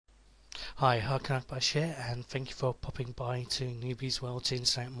Hi, Harkan Bashir, and thank you for popping by to Newbies World to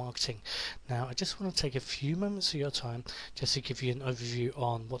Internet Marketing. Now, I just want to take a few moments of your time just to give you an overview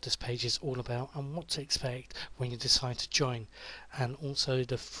on what this page is all about and what to expect when you decide to join, and also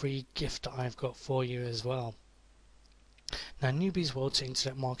the free gift that I've got for you as well. Now, Newbies World to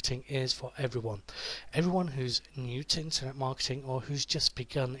Internet Marketing is for everyone. Everyone who's new to Internet Marketing or who's just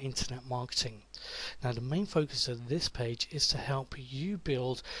begun Internet Marketing. Now, the main focus of this page is to help you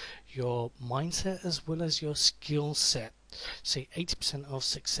build your mindset as well as your skill set. See, 80% of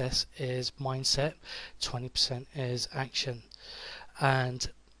success is mindset, 20% is action. And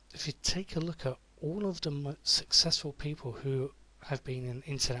if you take a look at all of the most successful people who have been in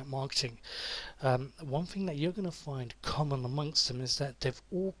internet marketing, one thing that you're going to find common amongst them is that they've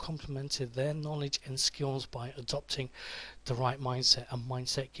all complemented their knowledge and skills by adopting the right mindset, a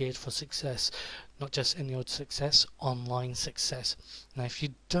mindset geared for success, not just in your success, online success. Now, if you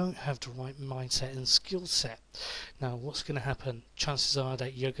don't have the right mindset and skill set, now what's going to happen? Chances are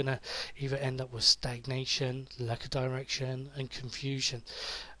that you're going to either end up with stagnation, lack of direction, and confusion.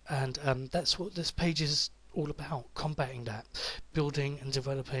 And that's what this page is all about, combating that, building and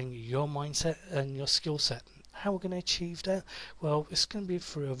developing your mindset and your skill set. How we're going to achieve that? Well, it's going to be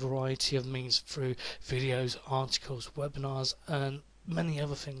through a variety of means, through videos, articles, webinars, and many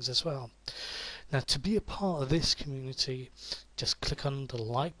other things as well. Now, to be a part of this community, just click on the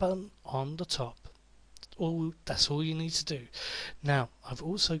like button on the top. That's all you need to do. Now, I've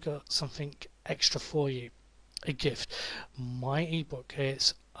also got something extra for you, a gift. My ebook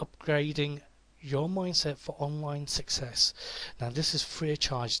is upgrading your mindset for online success. Now, this is free of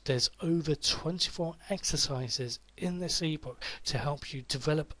charge. There's over 24 exercises in this ebook to help you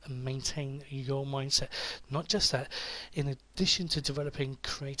develop and maintain your mindset. Not just that, in addition to developing,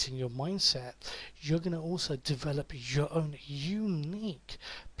 creating your mindset, you're going to also develop your own unique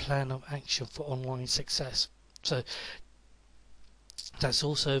plan of action for online success. So that's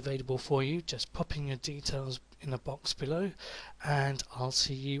also available for you. Just pop in your details in the box below, and I'll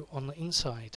see you on the inside.